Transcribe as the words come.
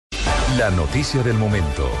La noticia del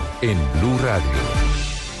momento en Blue Radio.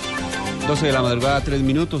 12 de la madrugada, 3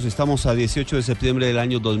 minutos. Estamos a 18 de septiembre del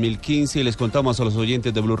año 2015 y les contamos a los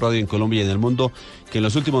oyentes de Blue Radio en Colombia y en el mundo que en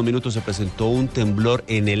los últimos minutos se presentó un temblor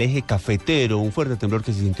en el eje cafetero, un fuerte temblor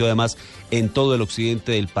que se sintió además en todo el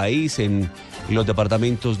occidente del país, en los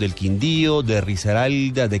departamentos del Quindío, de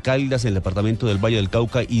Risaralda, de Caldas, en el departamento del Valle del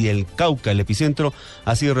Cauca y del Cauca. El epicentro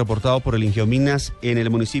ha sido reportado por el Ingiominas en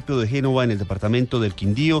el municipio de Génova, en el departamento del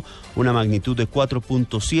Quindío, una magnitud de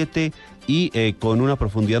 4.7 y con una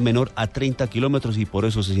profundidad menor a 30 kilómetros, y por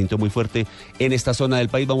eso se sintió muy fuerte en esta zona del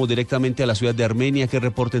país. Vamos directamente a la ciudad de Armenia. ¿Qué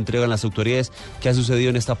reporte entregan las autoridades? ¿Qué ha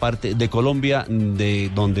sucedido en esta parte de Colombia,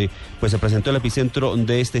 de donde pues se presentó el epicentro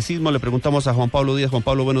de este sismo? Le preguntamos a Juan Pablo Díaz. Juan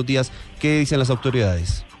Pablo, buenos días. ¿Qué dicen las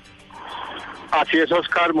autoridades? Así es,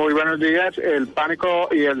 Oscar, muy buenos días. El pánico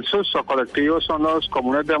y el susto colectivo son los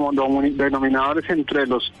comunes denominadores entre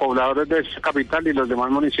los pobladores de esta capital y los demás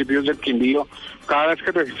municipios del Quindío cada vez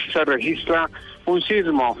que se registra un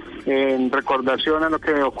sismo, en recordación a lo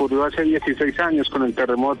que ocurrió hace 16 años con el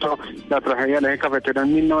terremoto, la tragedia del eje cafetero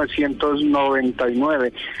en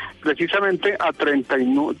 1999. Precisamente a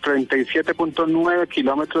 37.9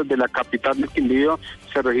 kilómetros de la capital del Quindío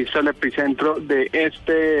se registra el epicentro de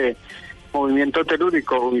este movimiento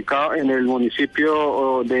telúrico, ubicado en el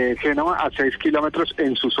municipio de Génova, a 6 kilómetros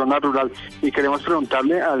en su zona rural. Y queremos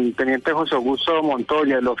preguntarle al teniente José Augusto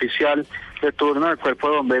Montoya, el oficial de turno del Cuerpo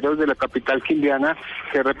de Bomberos de la capital quindiana,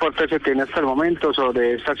 qué reporte se tiene hasta el momento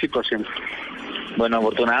sobre esta situación. Bueno,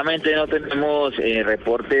 afortunadamente no tenemos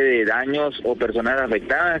reporte de daños o personas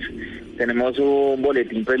afectadas. Tenemos un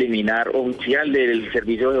boletín preliminar oficial del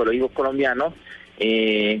Servicio Geológico Colombiano,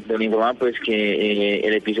 donde informa pues que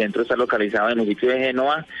el epicentro está localizado en el municipio de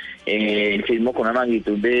Génova, el sismo con una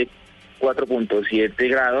magnitud de 4.7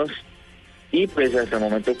 grados, y pues hasta el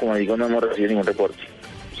momento, como digo, no hemos recibido ningún reporte.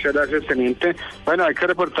 Muchas gracias, teniente. Bueno, hay que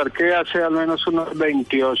reportar que hace al menos unos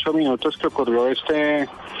 28 minutos que ocurrió este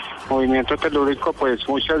movimiento telúrico, pues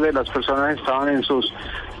muchas de las personas estaban en sus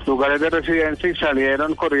lugares de residencia y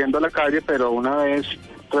salieron corriendo a la calle, pero una vez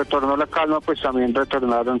retornó la calma, pues también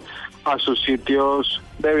retornaron a sus sitios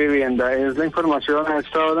de vivienda. Es la información a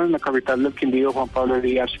esta hora en la capital del Quindío. Juan Pablo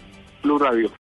Díaz, Blue Radio.